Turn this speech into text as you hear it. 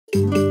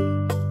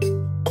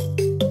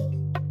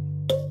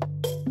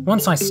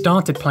Once I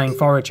started playing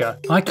Forager,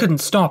 I couldn't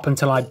stop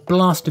until I'd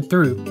blasted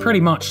through pretty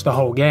much the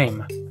whole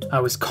game.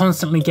 I was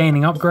constantly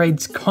gaining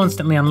upgrades,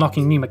 constantly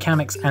unlocking new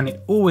mechanics, and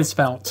it always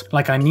felt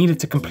like I needed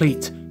to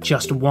complete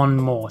just one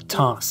more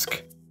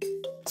task.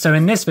 So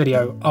in this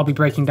video, I'll be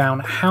breaking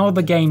down how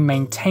the game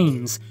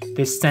maintains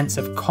this sense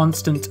of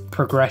constant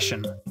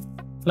progression.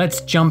 Let's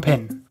jump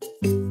in.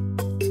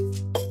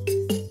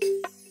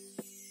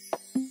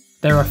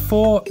 There are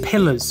 4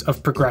 pillars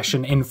of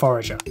progression in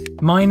Forager: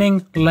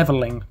 mining,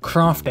 leveling,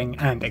 crafting,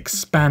 and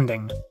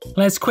expanding.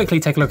 Let's quickly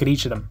take a look at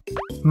each of them.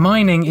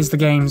 Mining is the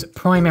game's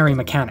primary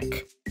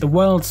mechanic. The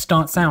world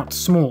starts out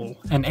small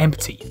and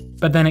empty,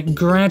 but then it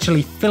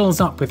gradually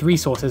fills up with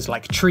resources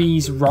like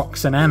trees,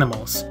 rocks, and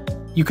animals.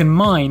 You can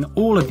mine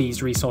all of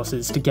these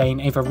resources to gain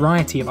a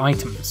variety of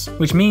items,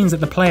 which means that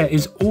the player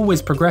is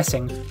always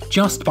progressing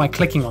just by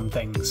clicking on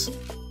things.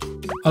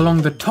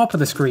 Along the top of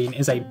the screen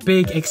is a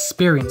big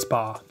experience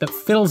bar that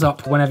fills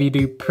up whenever you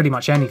do pretty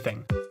much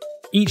anything.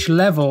 Each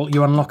level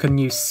you unlock a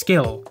new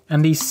skill,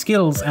 and these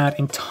skills add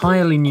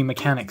entirely new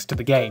mechanics to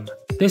the game.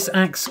 This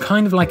acts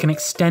kind of like an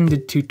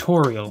extended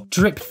tutorial,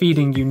 drip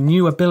feeding you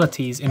new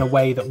abilities in a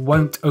way that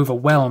won't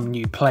overwhelm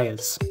new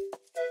players.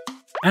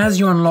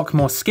 As you unlock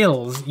more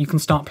skills, you can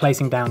start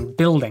placing down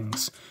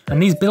buildings, and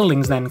these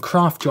buildings then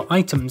craft your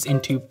items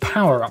into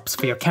power-ups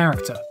for your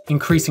character,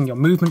 increasing your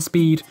movement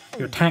speed,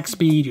 your attack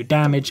speed, your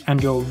damage,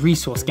 and your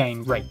resource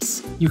gain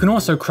rates. You can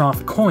also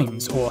craft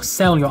coins or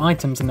sell your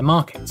items in the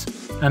market,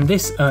 and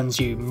this earns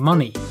you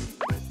money.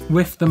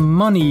 With the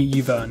money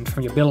you've earned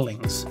from your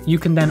buildings, you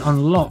can then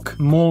unlock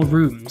more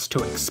rooms to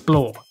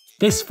explore.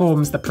 This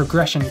forms the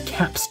progression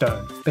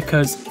capstone,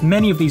 because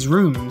many of these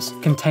rooms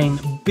contain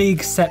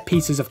big set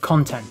pieces of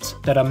content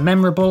that are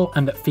memorable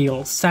and that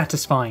feel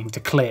satisfying to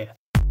clear.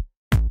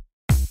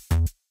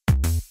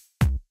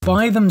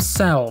 By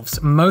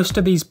themselves, most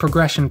of these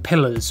progression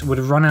pillars would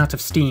run out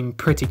of steam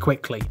pretty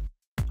quickly.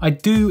 I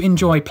do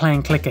enjoy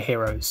playing clicker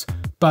heroes,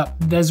 but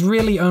there's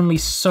really only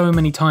so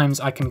many times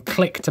I can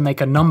click to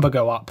make a number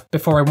go up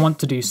before I want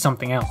to do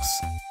something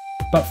else.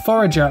 But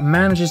Forager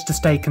manages to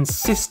stay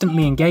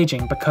consistently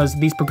engaging because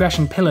these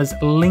progression pillars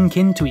link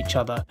into each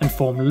other and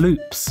form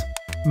loops.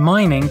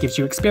 Mining gives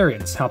you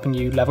experience, helping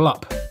you level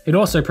up. It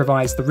also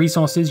provides the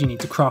resources you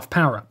need to craft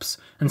power-ups,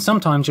 and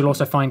sometimes you'll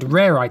also find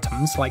rare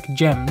items like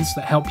gems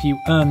that help you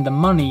earn the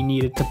money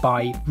needed to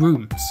buy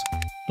rooms.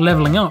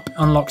 Leveling up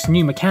unlocks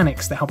new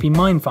mechanics that help you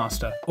mine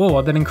faster,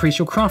 or that increase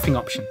your crafting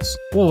options,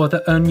 or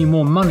that earn you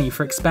more money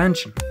for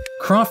expansion.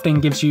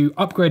 Crafting gives you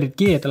upgraded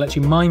gear that lets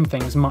you mine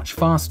things much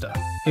faster.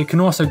 It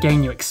can also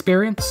gain you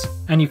experience,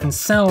 and you can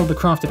sell the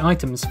crafted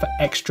items for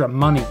extra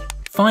money.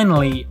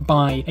 Finally,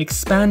 by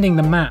expanding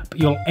the map,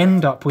 you'll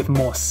end up with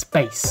more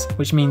space,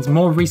 which means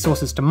more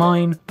resources to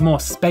mine, more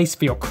space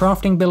for your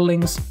crafting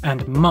buildings,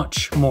 and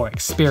much more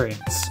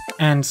experience.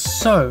 And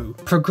so,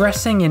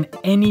 progressing in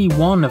any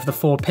one of the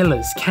 4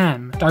 pillars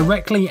can,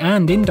 directly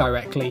and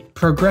indirectly,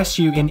 progress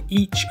you in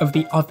each of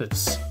the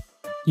others.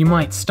 You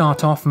might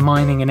start off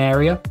mining an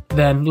area,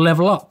 then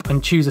level up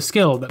and choose a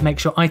skill that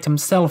makes your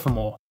items sell for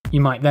more. You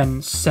might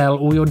then sell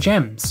all your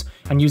gems,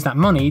 and use that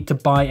money to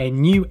buy a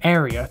new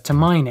area to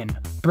mine in,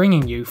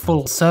 bringing you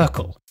full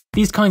circle.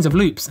 These kinds of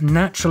loops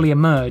naturally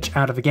emerge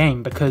out of the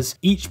game because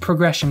each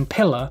progression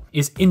pillar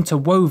is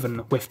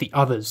interwoven with the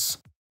others.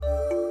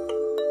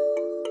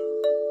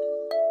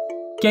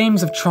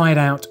 Games have tried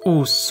out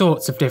all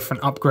sorts of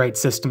different upgrade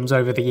systems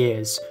over the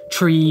years: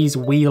 trees,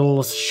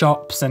 wheels,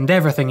 shops, and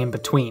everything in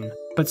between.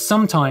 But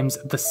sometimes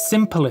the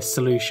simplest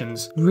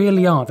solutions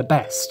really are the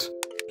best.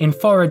 In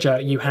Forager,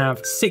 you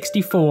have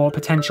 64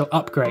 potential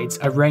upgrades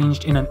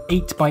arranged in an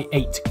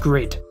 8x8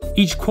 grid.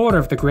 Each quarter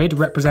of the grid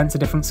represents a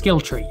different skill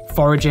tree: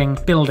 foraging,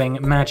 building,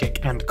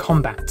 magic, and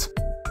combat.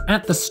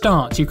 At the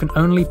start, you can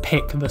only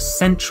pick the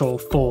central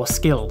 4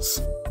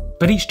 skills.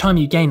 But each time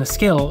you gain a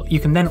skill, you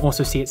can then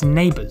also see its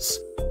neighbours.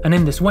 And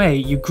in this way,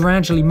 you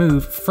gradually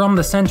move from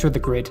the centre of the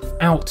grid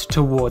out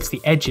towards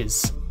the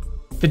edges.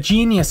 The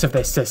genius of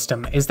this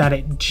system is that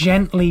it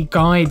gently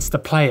guides the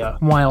player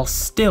while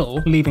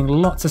still leaving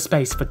lots of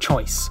space for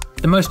choice.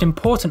 The most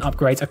important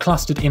upgrades are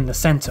clustered in the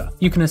centre.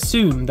 You can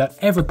assume that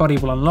everybody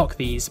will unlock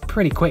these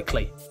pretty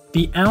quickly.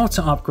 The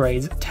outer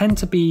upgrades tend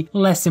to be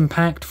less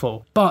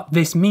impactful, but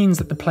this means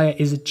that the player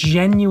is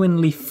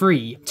genuinely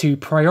free to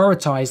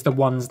prioritise the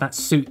ones that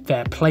suit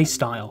their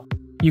playstyle.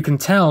 You can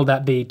tell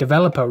that the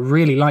developer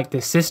really liked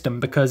this system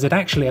because it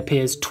actually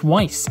appears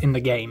twice in the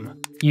game.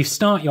 You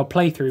start your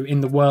playthrough in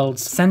the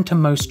world's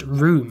centermost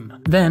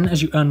room. Then,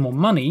 as you earn more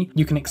money,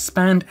 you can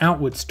expand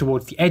outwards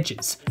towards the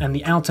edges, and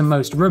the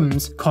outermost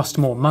rooms cost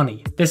more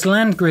money. This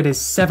land grid is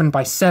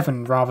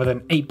 7x7 rather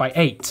than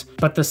 8x8,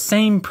 but the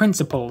same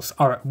principles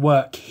are at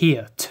work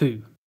here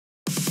too.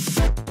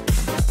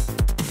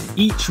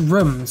 Each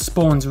room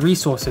spawns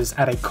resources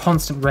at a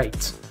constant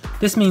rate.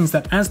 This means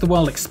that as the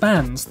world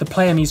expands, the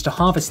player needs to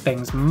harvest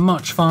things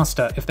much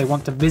faster if they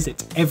want to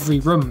visit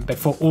every room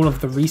before all of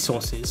the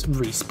resources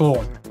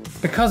respawn.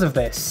 Because of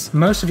this,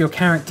 most of your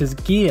character's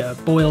gear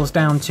boils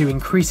down to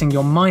increasing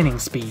your mining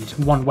speed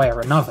one way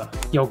or another.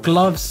 Your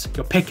gloves,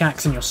 your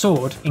pickaxe and your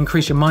sword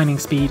increase your mining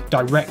speed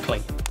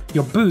directly.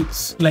 Your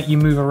boots let you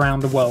move around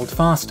the world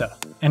faster,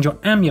 and your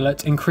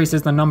amulet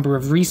increases the number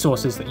of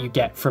resources that you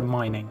get from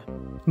mining.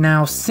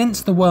 Now,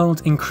 since the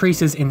world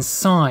increases in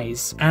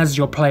size as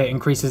your player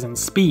increases in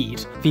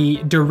speed,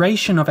 the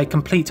duration of a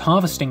complete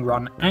harvesting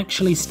run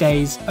actually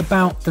stays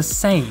about the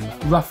same,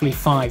 roughly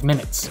 5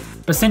 minutes.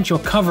 But since you're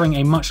covering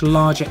a much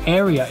larger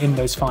area in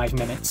those 5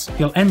 minutes,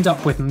 you'll end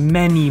up with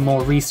many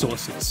more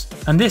resources,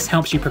 and this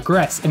helps you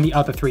progress in the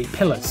other 3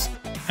 pillars.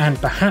 And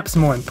perhaps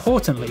more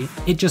importantly,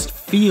 it just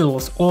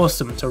feels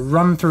awesome to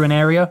run through an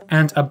area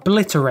and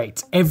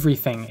obliterate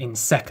everything in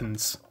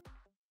seconds.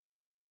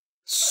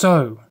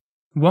 So,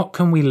 what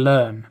can we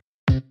learn?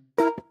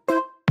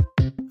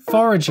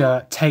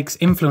 Forager takes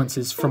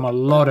influences from a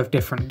lot of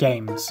different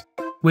games,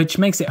 which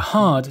makes it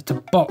hard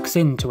to box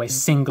into a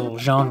single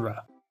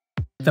genre.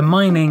 The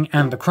mining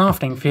and the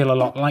crafting feel a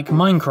lot like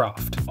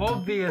Minecraft,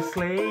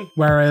 obviously,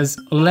 whereas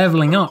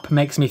leveling up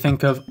makes me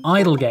think of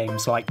idle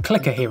games like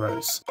Clicker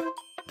Heroes.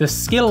 The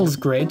skills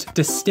grid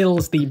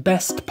distills the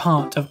best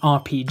part of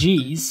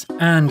RPGs,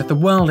 and the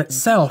world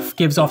itself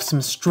gives off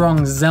some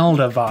strong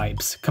Zelda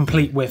vibes,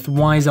 complete with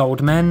wise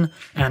old men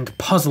and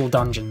puzzle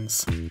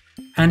dungeons.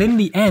 And in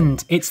the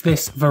end, it's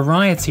this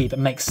variety that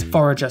makes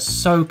Forager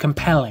so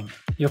compelling.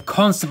 You're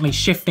constantly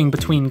shifting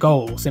between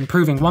goals,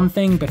 improving one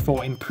thing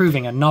before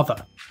improving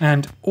another.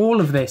 And all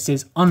of this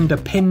is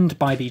underpinned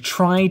by the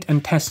tried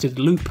and tested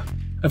loop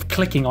of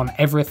clicking on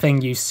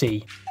everything you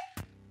see.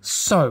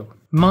 So,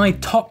 my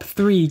top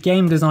 3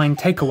 game design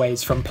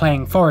takeaways from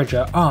playing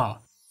Forager are: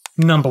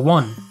 Number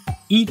 1.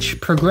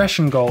 Each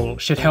progression goal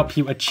should help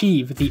you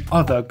achieve the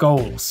other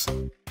goals.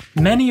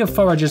 Many of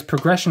Forager's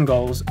progression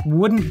goals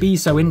wouldn't be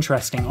so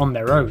interesting on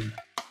their own.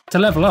 To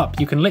level up,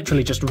 you can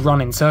literally just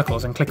run in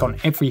circles and click on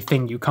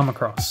everything you come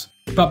across.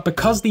 But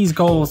because these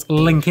goals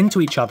link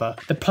into each other,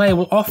 the player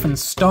will often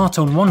start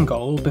on one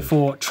goal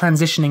before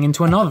transitioning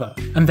into another,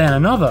 and then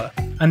another,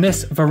 and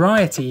this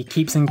variety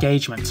keeps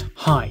engagement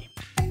high.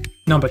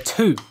 Number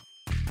 2.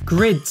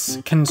 Grids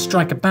can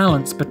strike a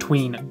balance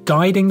between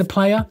guiding the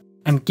player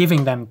and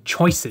giving them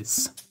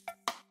choices.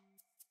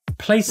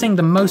 Placing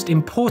the most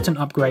important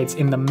upgrades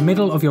in the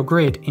middle of your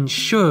grid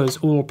ensures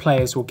all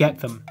players will get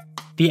them.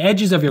 The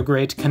edges of your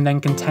grid can then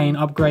contain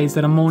upgrades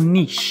that are more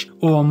niche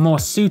or more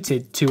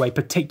suited to a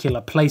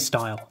particular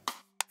playstyle.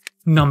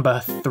 Number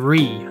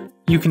 3.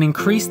 You can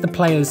increase the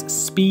player's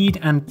speed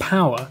and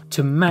power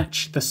to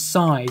match the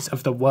size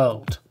of the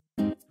world.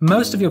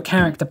 Most of your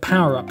character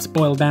power-ups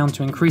boil down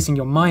to increasing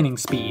your mining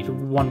speed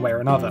one way or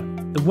another.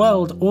 The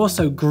world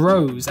also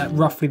grows at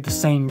roughly the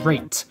same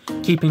rate,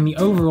 keeping the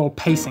overall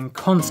pacing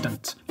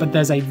constant, but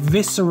there's a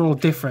visceral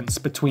difference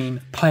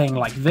between playing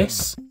like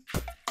this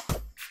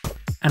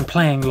and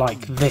playing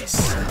like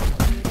this.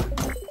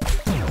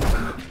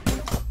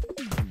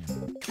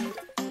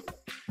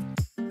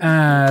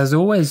 As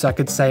always, I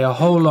could say a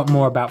whole lot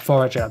more about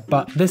Forager,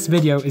 but this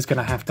video is going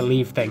to have to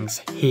leave things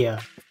here.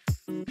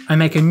 I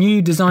make a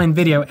new design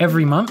video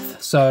every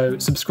month, so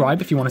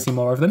subscribe if you want to see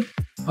more of them.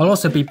 I'll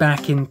also be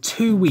back in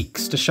 2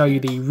 weeks to show you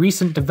the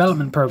recent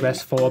development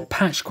progress for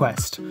Patch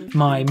Quest,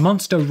 my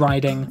monster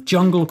riding,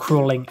 jungle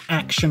crawling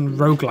action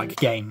roguelike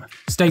game.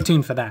 Stay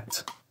tuned for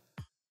that.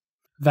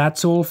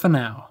 That's all for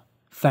now.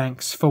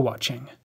 Thanks for watching.